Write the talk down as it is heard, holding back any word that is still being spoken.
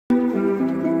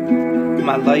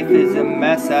My life is a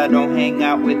mess, I don't hang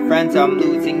out with friends. I'm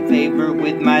losing favor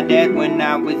with my dad. When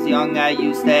I was young, I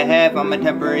used to have I'm a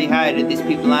temporary high to these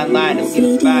people online who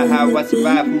give by how I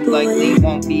survive, who likely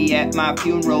won't be at my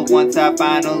funeral once I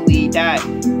finally die.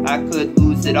 I could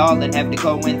lose it all and have to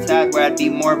go inside where I'd be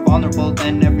more vulnerable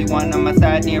than everyone on my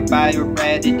side, nearby or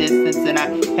at a distance. And I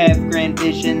have grand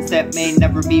visions that may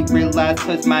never be realized,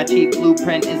 cause my chief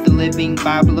blueprint is the living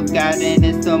Bible of God, and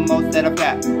it's the most that I've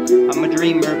got. I'm a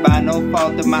dreamer by no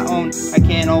fault of my own. I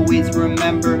can't always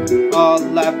remember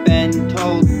all I've been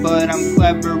told, but I'm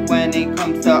clever when it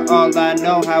comes to all I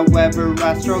know. However,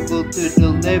 I struggle to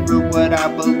deliver what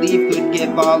I believe could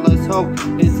give all us hope.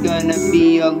 It's gonna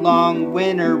be a long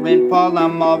winter and fall,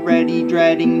 I'm already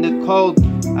dreading the cold.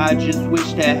 I just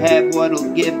wish to have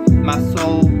what'll give my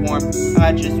soul warmth.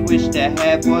 I just wish to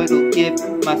have what'll give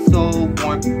my soul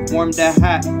warmth. Warm to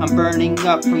hot, I'm burning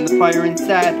up from the fire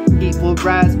inside. Heat will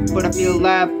rise, but I feel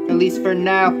alive, at least for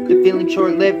now. The feeling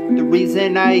short-lived, the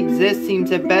reason I exist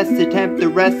seems at best to tempt the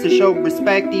rest to show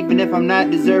respect, even if I'm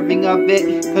not deserving of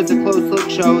it, cause a close look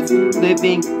shows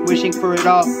living, wishing for it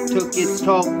all took its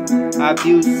toll. I've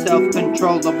used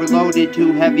self-control, overloaded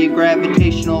too heavy, a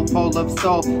gravitational pull of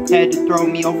soul had to throw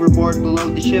me overboard below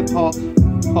the ship hole,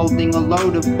 holding a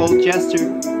load of bold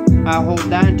gesture. I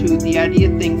hold on to the idea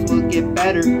things will get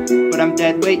better, but I'm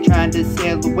dead weight trying to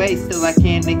sail away. Still I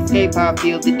can't escape how I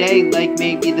feel today, like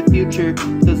maybe the future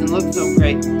doesn't look so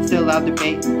great. Still I'll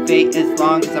debate fate as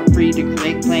long as I'm free to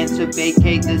create plans to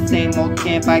vacate the same old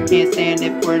camp. I can't stand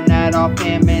if we're not all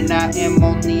fam, and I am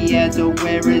only as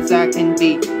aware as I can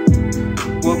be.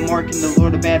 What more can the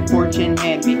Lord of bad fortune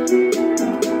hand me?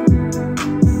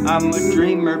 I'm a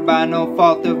dreamer by no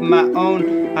fault of my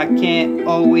own. I can't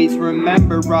always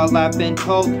remember all I've been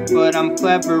told, but I'm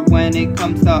clever when it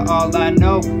comes to all I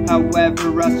know.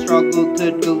 However, I struggle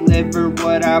to deliver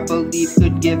what I believe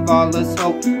could give all us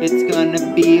hope. It's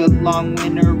gonna be a long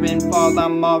winter and fall,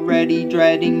 I'm already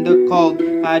dreading the cold.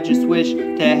 I just wish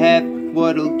to have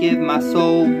what'll give my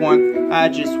soul warmth. I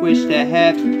just wish to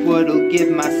have what'll give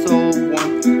my soul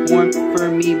warmth. Warmth for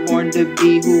me, born to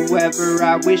be whoever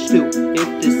I wish to.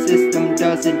 If the system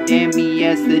doesn't damn me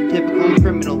as the typical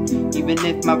criminal, even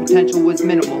if my potential was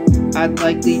minimal, I'd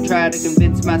likely try to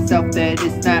convince myself that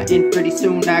it's not, and pretty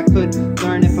soon I could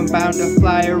learn if I'm bound to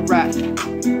fly or ride.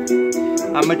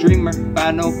 I'm a dreamer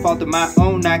by no fault of my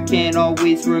own. I can't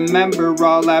always remember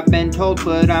all I've been told,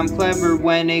 but I'm clever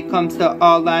when it comes to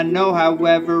all I know.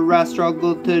 However, I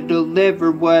struggle to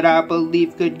deliver what I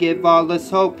believe could give all us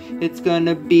hope. It's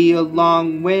gonna be a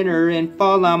long winter and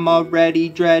fall, I'm already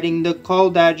dreading the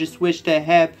cold. I just wish to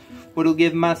have what'll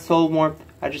give my soul warmth.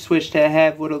 I just wish to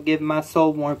have what'll give my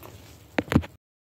soul warmth.